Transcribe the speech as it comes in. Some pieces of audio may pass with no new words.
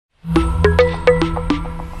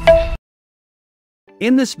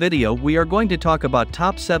In this video we are going to talk about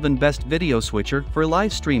top 7 best video switcher for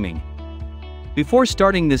live streaming. Before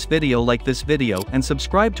starting this video, like this video and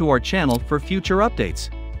subscribe to our channel for future updates.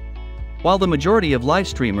 While the majority of live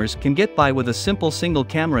streamers can get by with a simple single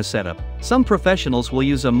camera setup, some professionals will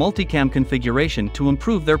use a multicam configuration to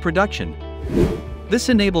improve their production. This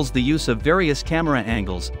enables the use of various camera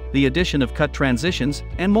angles, the addition of cut transitions,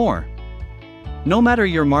 and more. No matter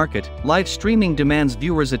your market, live streaming demands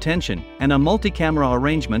viewers' attention, and a multi-camera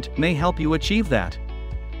arrangement may help you achieve that.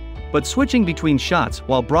 But switching between shots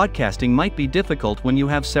while broadcasting might be difficult when you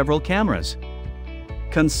have several cameras.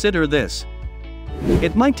 Consider this.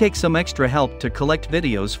 It might take some extra help to collect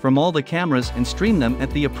videos from all the cameras and stream them at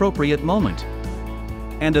the appropriate moment.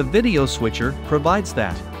 And a video switcher provides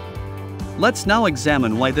that. Let's now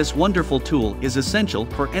examine why this wonderful tool is essential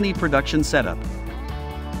for any production setup.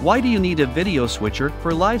 Why do you need a video switcher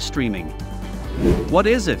for live streaming? What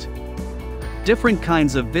is it? Different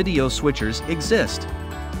kinds of video switchers exist.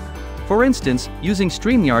 For instance, using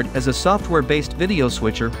StreamYard as a software-based video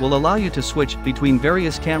switcher will allow you to switch between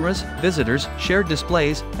various cameras, visitors, shared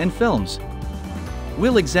displays, and films.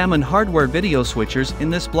 We'll examine hardware video switchers in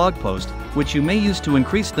this blog post, which you may use to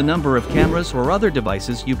increase the number of cameras or other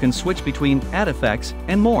devices you can switch between, add effects,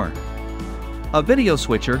 and more. A video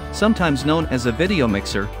switcher, sometimes known as a video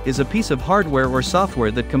mixer, is a piece of hardware or software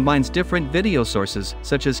that combines different video sources,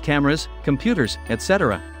 such as cameras, computers,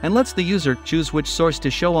 etc., and lets the user choose which source to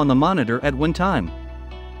show on the monitor at one time.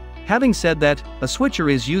 Having said that, a switcher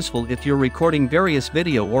is useful if you're recording various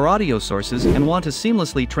video or audio sources and want to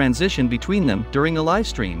seamlessly transition between them during a live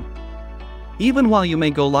stream. Even while you may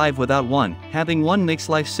go live without one, having one makes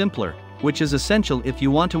life simpler, which is essential if you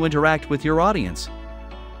want to interact with your audience.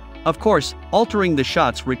 Of course, altering the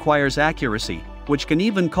shots requires accuracy, which can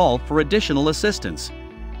even call for additional assistance.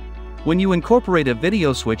 When you incorporate a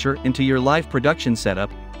video switcher into your live production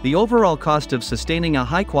setup, the overall cost of sustaining a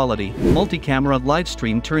high-quality, multi-camera live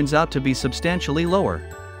stream turns out to be substantially lower.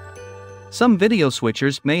 Some video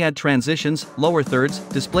switchers may add transitions, lower thirds,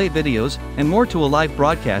 display videos, and more to a live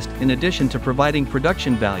broadcast in addition to providing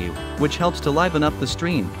production value, which helps to liven up the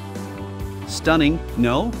stream. Stunning,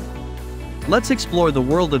 no? Let's explore the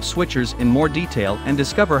world of switchers in more detail and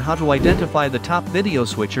discover how to identify the top video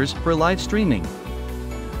switchers for live streaming.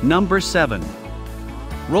 Number 7.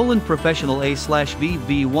 Roland Professional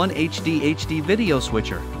A/V-V1HD video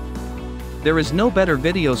switcher. There is no better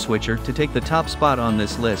video switcher to take the top spot on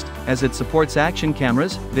this list, as it supports action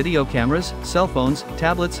cameras, video cameras, cell phones,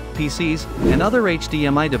 tablets, PCs, and other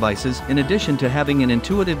HDMI devices, in addition to having an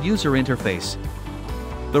intuitive user interface.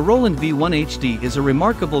 The Roland V1HD is a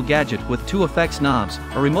remarkable gadget with 2 effects knobs,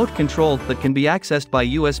 a remote control that can be accessed by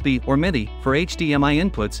USB or MIDI for HDMI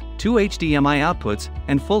inputs, 2 HDMI outputs,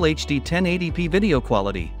 and full HD 1080p video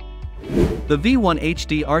quality. The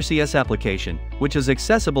V1HD RCS application, which is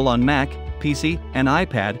accessible on Mac, PC, and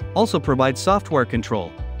iPad, also provides software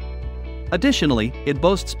control. Additionally, it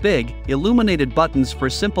boasts big, illuminated buttons for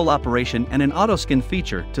simple operation and an autoscan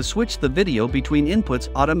feature to switch the video between inputs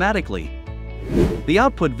automatically. The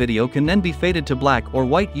output video can then be faded to black or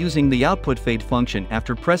white using the output fade function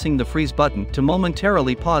after pressing the freeze button to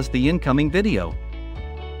momentarily pause the incoming video.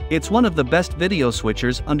 It's one of the best video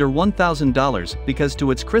switchers under $1,000 because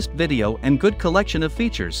to its crisp video and good collection of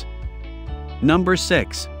features. Number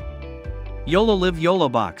 6. YOLOLIV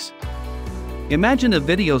YoloBox. Imagine a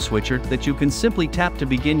video switcher that you can simply tap to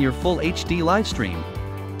begin your full HD live stream.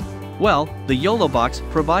 Well, the YoloBox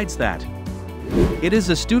provides that. It is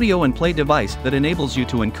a studio and play device that enables you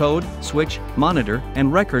to encode, switch, monitor,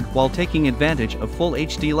 and record while taking advantage of full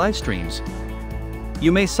HD live streams.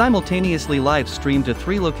 You may simultaneously live stream to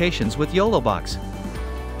 3 locations with YoloBox.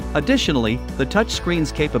 Additionally, the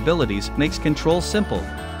touchscreen's capabilities makes control simple.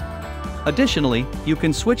 Additionally, you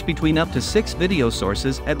can switch between up to 6 video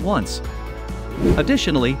sources at once.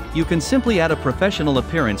 Additionally, you can simply add a professional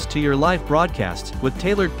appearance to your live broadcasts with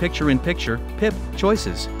tailored picture-in-picture (PIP)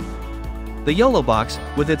 choices. The YoloBox,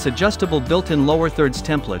 with its adjustable built-in lower thirds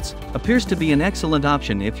templates, appears to be an excellent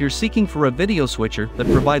option if you're seeking for a video switcher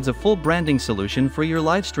that provides a full branding solution for your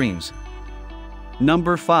live streams.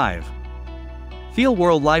 Number 5.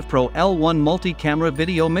 FEELWORLD LIVEPRO L1 Multi-Camera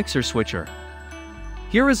Video Mixer Switcher.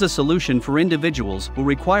 Here is a solution for individuals who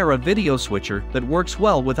require a video switcher that works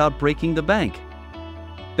well without breaking the bank.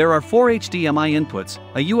 There are 4 HDMI inputs,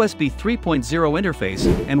 a USB 3.0 interface,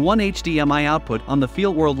 and 1 HDMI output on the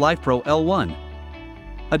FEELWORLD LIVEPRO L1.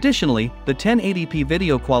 Additionally, the 1080p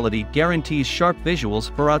video quality guarantees sharp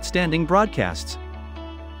visuals for outstanding broadcasts.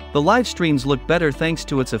 The live streams look better thanks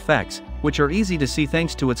to its effects, which are easy to see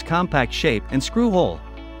thanks to its compact shape and screw hole.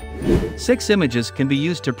 6 images can be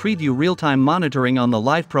used to preview real-time monitoring on the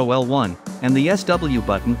LivePro L1, and the SW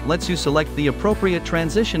button lets you select the appropriate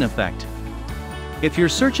transition effect. If you're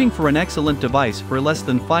searching for an excellent device for less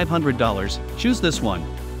than $500, choose this one.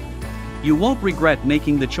 You won't regret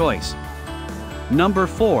making the choice. Number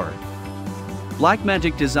 4.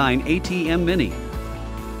 Blackmagic Design ATEM Mini.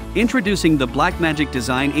 Introducing the Blackmagic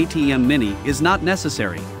Design ATEM Mini is not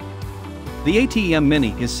necessary. The ATEM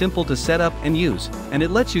Mini is simple to set up and use, and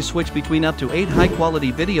it lets you switch between up to 8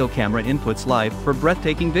 high-quality video camera inputs live for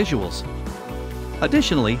breathtaking visuals.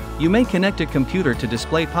 Additionally, you may connect a computer to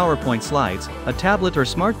display PowerPoint slides, a tablet or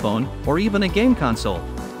smartphone, or even a game console.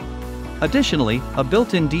 Additionally, a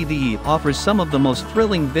built-in DVE offers some of the most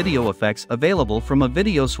thrilling video effects available from a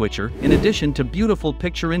video switcher, in addition to beautiful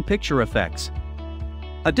picture-in-picture effects.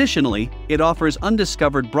 Additionally, it offers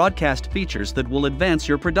undiscovered broadcast features that will advance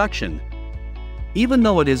your production. Even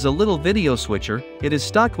though it is a little video switcher, it is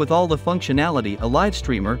stocked with all the functionality a live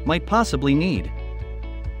streamer might possibly need.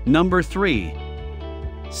 Number 3.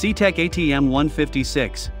 Seetec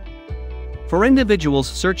Atem156. For individuals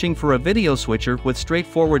searching for a video switcher with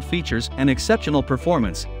straightforward features and exceptional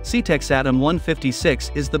performance, Seetec's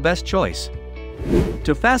Atem156 is the best choice.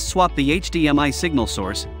 To fast swap the HDMI signal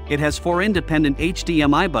source, it has 4 independent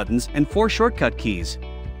HDMI buttons and 4 shortcut keys.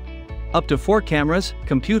 Up to 4 cameras,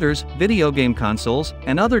 computers, video game consoles,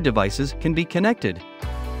 and other devices can be connected.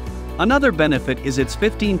 Another benefit is its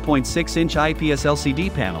 15.6-inch IPS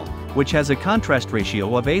LCD panel, which has a contrast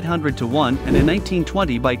ratio of 800:1 and a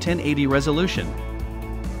 1920 by 1080 resolution.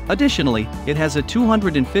 Additionally, it has a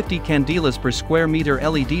 250 candelas per square meter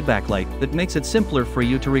LED backlight that makes it simpler for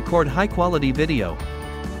you to record high-quality video.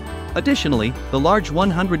 Additionally, the large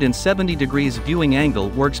 170 degrees viewing angle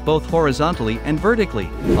works both horizontally and vertically,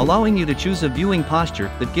 allowing you to choose a viewing posture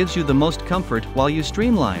that gives you the most comfort while you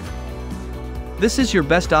stream live. This is your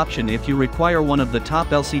best option if you require one of the top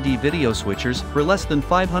LCD video switchers for less than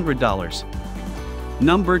 $500.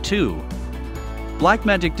 Number 2.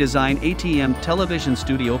 Blackmagic Design ATEM Television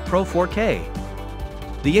Studio Pro 4K.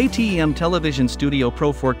 The ATEM Television Studio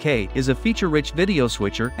Pro 4K is a feature-rich video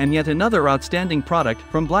switcher and yet another outstanding product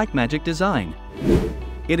from Blackmagic Design.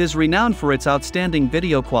 It is renowned for its outstanding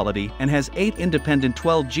video quality and has 8 independent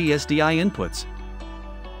 12G SDI inputs.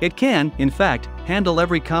 It can, in fact, handle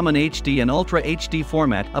every common HD and Ultra HD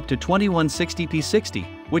format up to 2160p60,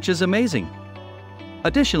 which is amazing.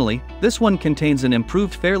 Additionally, this one contains an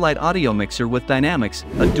improved Fairlight audio mixer with dynamics,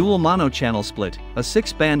 a dual mono-channel split, a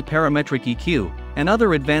 6-band parametric EQ, and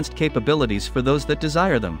other advanced capabilities for those that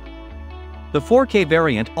desire them. The 4K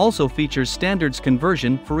variant also features standards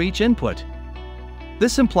conversion for each input.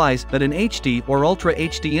 This implies that an HD or Ultra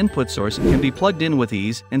HD input source can be plugged in with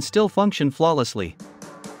ease and still function flawlessly.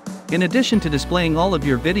 In addition to displaying all of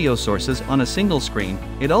your video sources on a single screen,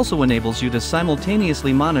 it also enables you to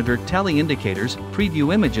simultaneously monitor tally indicators,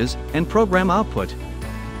 preview images, and program output.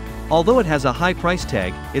 Although it has a high price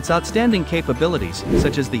tag, its outstanding capabilities,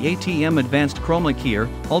 such as the ATEM Advanced Chroma Keyer,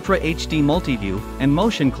 Ultra HD Multiview, and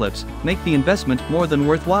motion clips, make the investment more than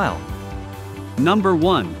worthwhile. Number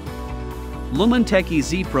 1. Lumantek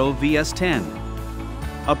𝐬𝐍 VS10.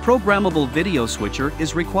 A programmable video switcher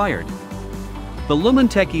is required. The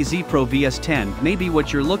Lumantek 𝐬𝐍 VS10 may be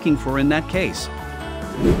what you're looking for in that case.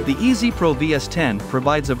 The 𝐬𝐍 VS10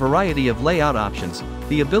 provides a variety of layout options,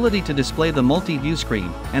 the ability to display the multi-view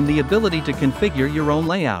screen, and the ability to configure your own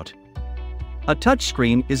layout. A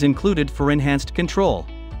touchscreen is included for enhanced control.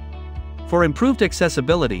 For improved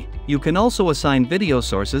accessibility, you can also assign video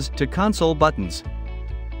sources to console buttons.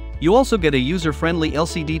 You also get a user-friendly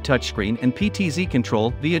LCD touchscreen and PTZ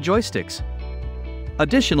control via joysticks.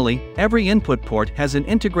 Additionally, every input port has an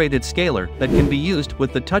integrated scaler that can be used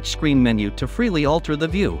with the touchscreen menu to freely alter the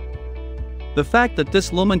view. The fact that this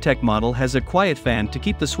Lumantek model has a quiet fan to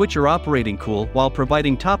keep the switcher operating cool while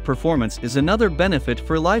providing top performance is another benefit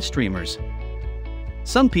for live streamers.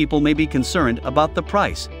 Some people may be concerned about the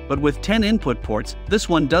price, but with 10 input ports, this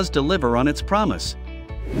one does deliver on its promise.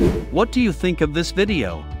 What do you think of this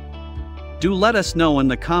video? Do let us know in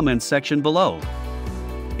the comments section below.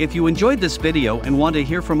 If you enjoyed this video and want to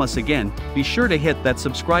hear from us again, be sure to hit that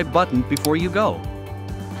subscribe button before you go.